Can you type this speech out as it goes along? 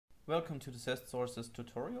Welcome to the CEST Sources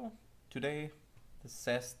tutorial. Today, the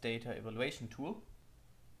CEST data evaluation tool.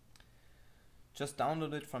 Just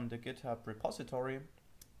download it from the GitHub repository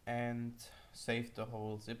and save the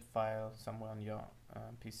whole zip file somewhere on your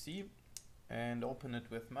PC and open it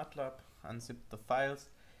with MATLAB, unzip the files,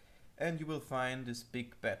 and you will find this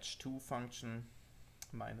big batch2 function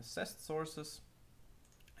minus CEST sources,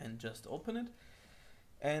 and just open it.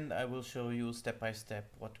 And I will show you step by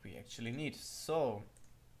step what we actually need. So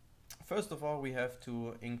first of all, we have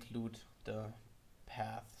to include the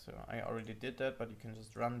path. So I already did that, but you can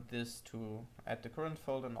just run this to add the current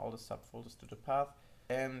folder and all the subfolders to the path.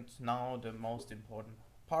 And now the most important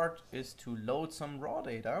part is to load some raw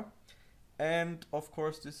data. And of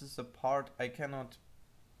course, this is a part I cannot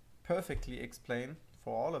perfectly explain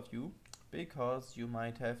for all of you, because you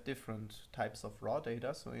might have different types of raw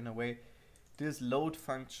data. So in a way, this load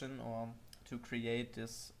function, or to create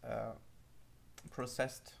this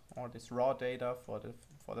processed or this raw data for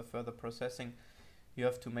the further processing, you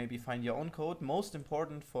have to maybe find your own code. Most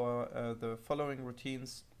important for the following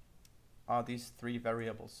routines are these three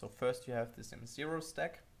variables. So first you have this M0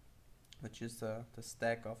 stack, which is the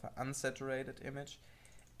stack of an unsaturated image,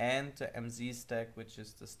 and the MZ stack, which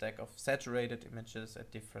is the stack of saturated images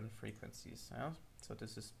at different frequencies. So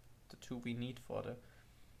this is the two we need for the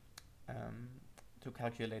to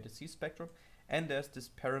calculate the C spectrum. And there's this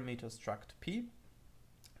parameter struct P.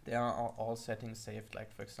 There are all settings saved,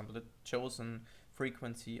 like for example the chosen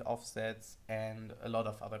frequency, offsets, and a lot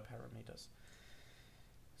of other parameters.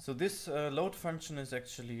 So this load function is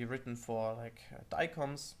actually written for like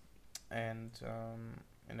DICOMs and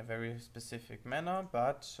in a very specific manner,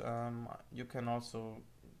 but you can also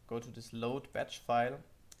go to this load batch file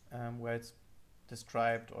where it's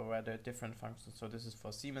described, or where there are different functions. So this is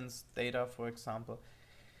for Siemens data, for example.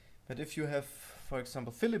 But if you have, for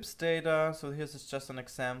example, Philips data, so here's just an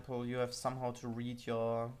example, you have somehow to read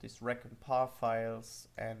these rec and par files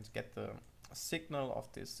and get the signal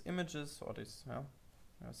of these images, or these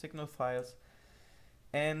signal files.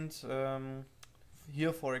 And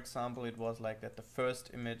here, for example, it was like that the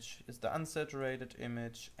first image is the unsaturated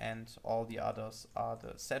image and all the others are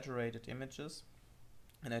the saturated images.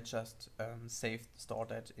 And I just stored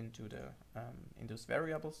that into in those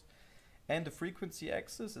variables. And the frequency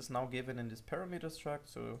axis is now given in this parameter struct,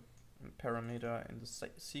 so parameter in the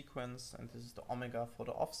sequence, and this is the omega for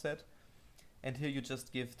the offset. And here you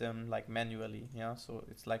just give them like manually, so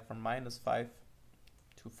it's like from -5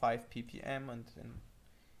 to 5 ppm and in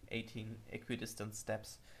 18 equidistant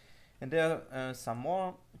steps. And there are some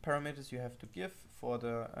more parameters you have to give for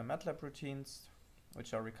the MATLAB routines,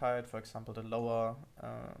 which are required. For example, the lower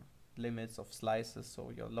limits of slices,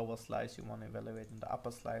 so your lower slice you want to evaluate in the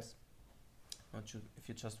upper slice. If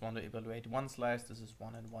you just want to evaluate one slice, this is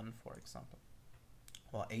 1 and 1, for example,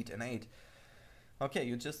 or 8 and 8. Okay,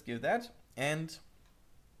 you just give that, and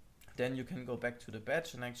then you can go back to the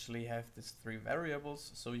batch and actually have these three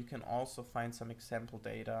variables. So you can also find some example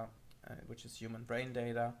data, which is human brain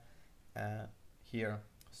data, here.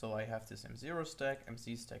 So I have this M0 stack,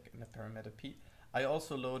 MZ stack, and the parameter P. I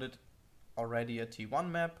also loaded already a T1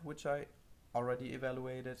 map, which I already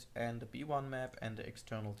evaluated, and the B1 map and the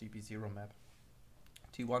external DB0 map.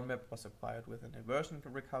 T1 map was acquired with an inversion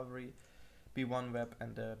recovery. B1 map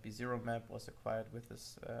and the B0 map was acquired with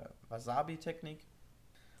this Wasabi technique.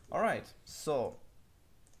 Alright, so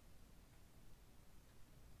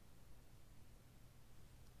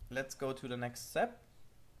let's go to the next step,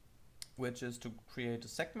 which is to create a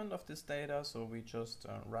segment of this data. So we just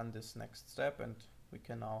run this next step, and we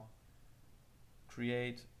can now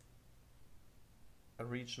create a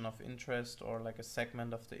region of interest, or like a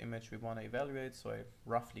segment of the image we want to evaluate. So I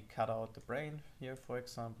roughly cut out the brain here, for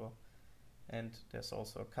example, and there's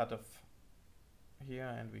also a cutoff here,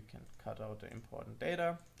 and we can cut out the important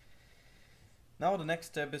data. Now the next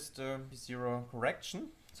step is the B0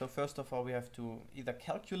 correction. So first of all, we have to either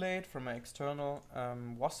calculate from an external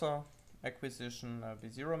WASA acquisition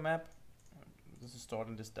B0 map. This is stored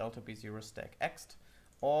in this delta B0 stack X.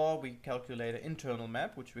 Or we calculate an internal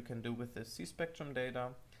map, which we can do with the C spectrum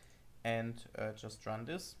data, and just run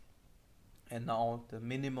this. And now the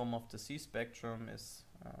minimum of the C spectrum is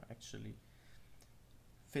actually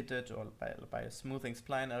fitted, or by a smoothing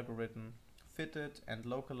spline algorithm, fitted and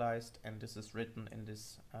localized, and this is written in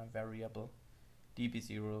this variable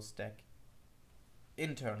db0 stack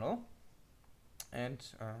internal. And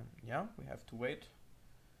we have to wait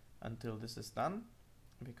until this is done,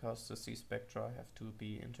 because the C spectra have to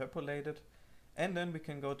be interpolated. And then we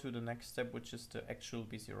can go to the next step, which is the actual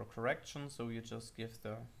B0 correction. So you just give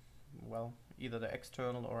the, either the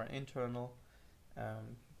external or internal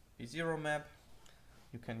B0 map,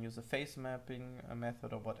 You can use a phase mapping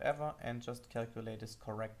method or whatever and just calculate this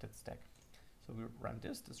corrected stack. So we run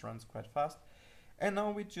this runs quite fast. And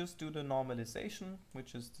now we just do the normalization,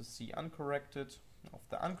 which is the C uncorrected of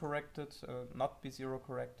the uncorrected, not B0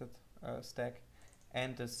 corrected stack,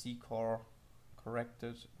 and the C core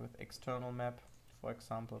corrected with external map, for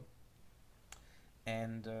example.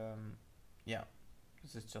 And yeah,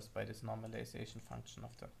 this is just by this normalization function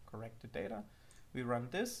of the corrected data. We run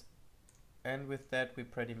this, and with that we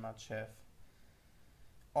pretty much have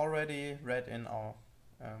already read in our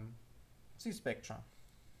C spectra.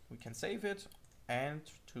 We can save it, and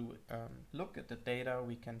to look at the data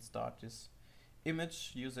we can start this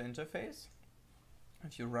image user interface.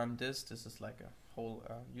 If you run this is like a whole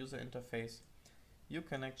user interface. You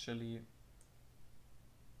can actually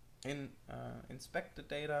inspect the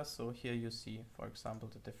data. So here you see, for example,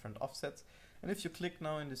 the different offsets. And if you click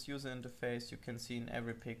now in this user interface, you can see in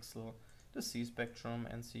every pixel the C spectrum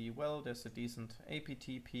and see, well, there's a decent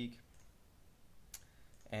APT peak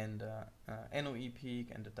and NOE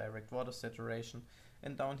peak and the direct water saturation.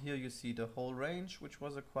 And down here you see the whole range which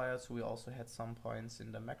was acquired. So we also had some points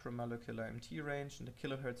in the macromolecular MT range, in the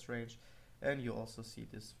kilohertz range, and you also see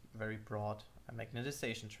this very broad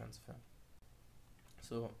magnetization transfer.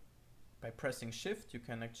 So by pressing shift you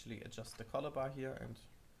can actually adjust the color bar here, and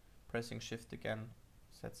pressing shift again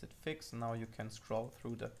sets it fixed. Now you can scroll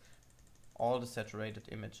through all the saturated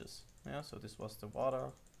images. Yeah, so this was the water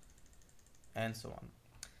and so on.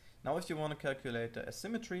 Now if you want to calculate the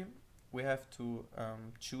asymmetry, we have to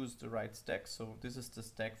choose the right stack. So this is the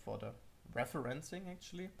stack for the referencing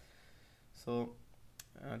actually. So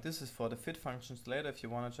this is for the fit functions later. If you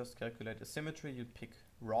want to just calculate asymmetry, you pick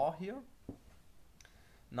raw here.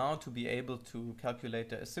 Now to be able to calculate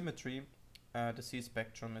the asymmetry, the C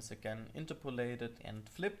spectrum is again interpolated and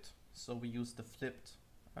flipped. So we use the flipped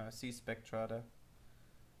C spectra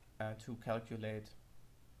to calculate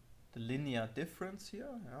the linear difference here,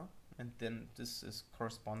 yeah? And then this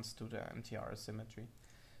corresponds to the MTR asymmetry.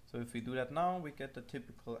 So if we do that now, we get the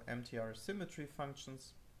typical MTR asymmetry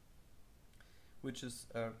functions, which is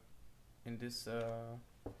in this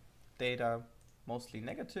data mostly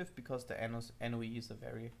negative because the NOE is a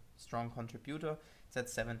very strong contributor. It's at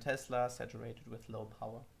 7 Tesla, saturated with low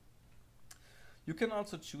power. You can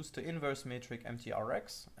also choose the inverse metric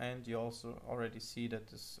MTRX, and you also already see that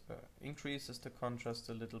this increases the contrast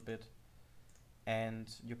a little bit. And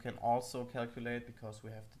you can also calculate, because we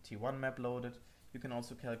have the T1 map loaded, you can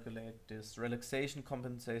also calculate this relaxation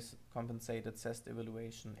compensated CEST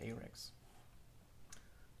evaluation AREX.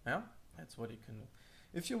 Yeah, that's what you can do.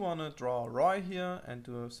 If you want to draw a ROI here and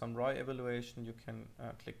do some ROI evaluation, you can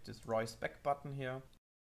click this ROI spec button here.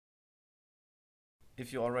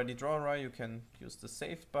 If you already draw a ROI, you can use the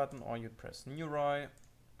save button, or you press new ROI.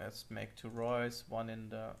 Let's make 2 ROIs, one in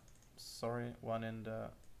the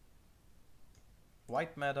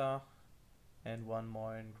white matter and one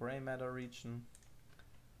more in gray matter region.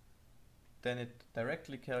 Then it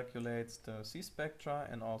directly calculates the C spectra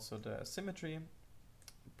and also the asymmetry,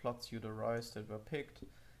 plots you the ROIs that were picked,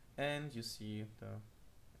 and you see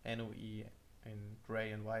the NOE in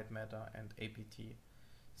gray and white matter, and APT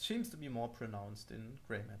seems to be more pronounced in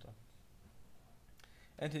gray matter.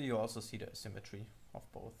 And here you also see the asymmetry of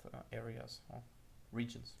both areas or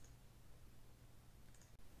regions.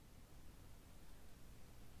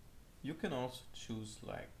 You can also choose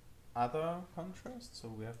like other contrasts. So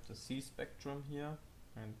we have the C spectrum here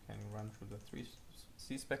and can run through the 3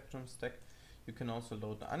 C spectrum stack. You can also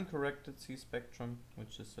load the uncorrected C spectrum,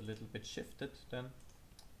 which is a little bit shifted then.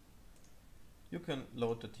 You can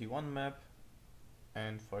load the T1 map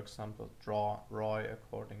and, for example, draw ROIs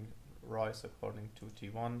according to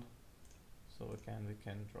T1. So again, we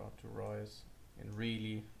can draw 2 ROIs in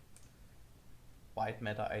really white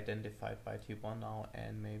matter identified by T1 now,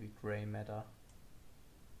 and maybe gray matter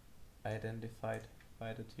identified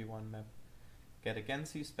by the T1 map. Get again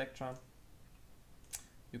C spectra.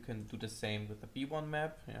 You can do the same with the B1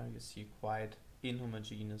 map. Yeah, you see quite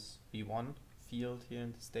inhomogeneous B1 field here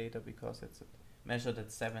in this data because it's measured at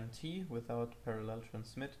 7T without parallel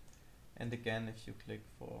transmit. And again, if you click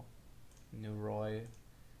for new ROI,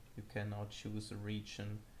 you can now choose a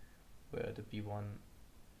region where the B1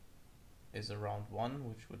 is around 1,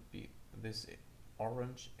 which would be this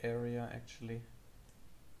orange area actually.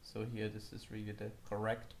 So here this is really the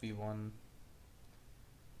correct B1,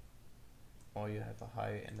 or you have a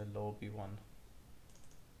high and a low B1.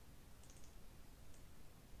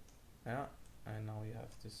 Yeah, and now you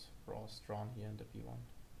have this ROS drawn here in the B1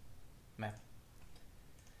 map.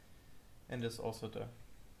 And there's also the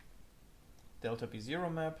delta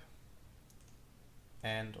B0 map.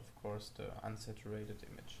 and of course the unsaturated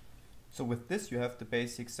image. So with this you have the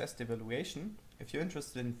basic CEST evaluation. If you're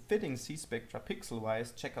interested in fitting C-spectra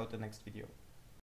pixel-wise, check out the next video.